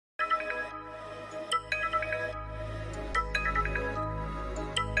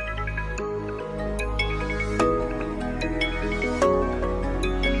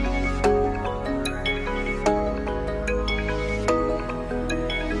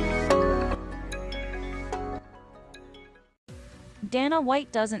Dana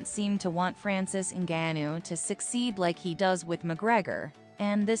White doesn't seem to want Francis Ngannou to succeed like he does with McGregor,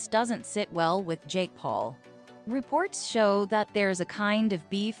 and this doesn't sit well with Jake Paul. Reports show that there's a kind of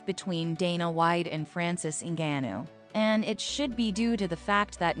beef between Dana White and Francis Ngannou, and it should be due to the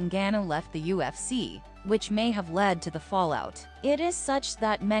fact that Ngannou left the UFC, which may have led to the fallout. It is such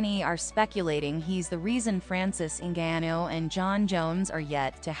that many are speculating he's the reason Francis Ngannou and Jon Jones are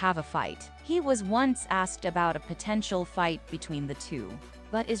yet to have a fight. He was once asked about a potential fight between the two,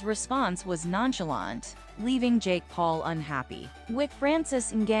 but his response was nonchalant, leaving Jake Paul unhappy. With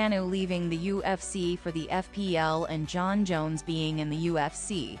Francis Ngannou leaving the UFC for the FPL and Jon Jones being in the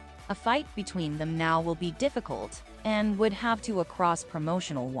UFC, a fight between them now will be difficult and would have to a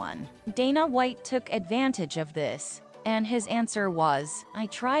cross-promotional one. Dana White took advantage of this, and his answer was, "I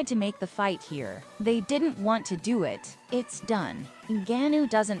tried to make the fight here. They didn't want to do it. It's done. Ngannou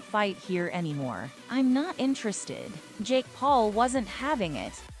doesn't fight here anymore. I'm not interested." Jake Paul wasn't having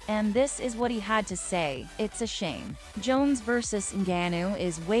it, and this is what he had to say. "It's a shame. Jones versus Ngannou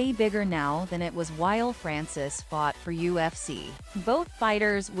is way bigger now than it was while Francis fought for UFC. Both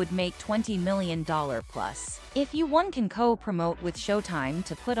fighters would make $20 million plus. If one can co-promote with Showtime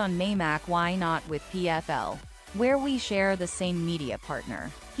to put on Maymac, why not with PFL, where we share the same media partner?"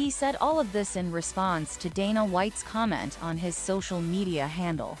 He said all of this in response to Dana White's comment on his social media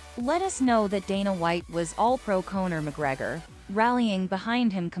handle. Let us know that Dana White was all pro Conor McGregor, rallying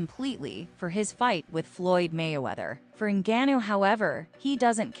behind him completely for his fight with Floyd Mayweather. For Ngannou, however, he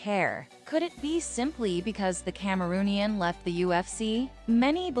doesn't care. Could it be simply because the Cameroonian left the UFC?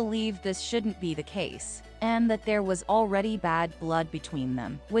 Many believe this shouldn't be the case, and that there was already bad blood between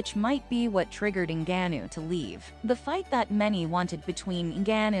them, which might be what triggered Ngannou to leave. The fight that many wanted between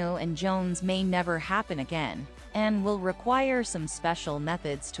Ngannou and Jones may never happen again, and will require some special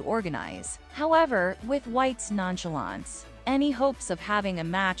methods to organize. However, with White's nonchalance, any hopes of having a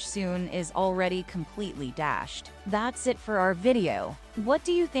match soon is already completely dashed. That's it for our video. What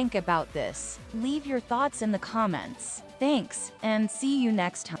do you think about this? Leave your thoughts in the comments. Thanks, and see you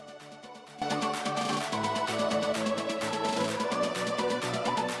next time.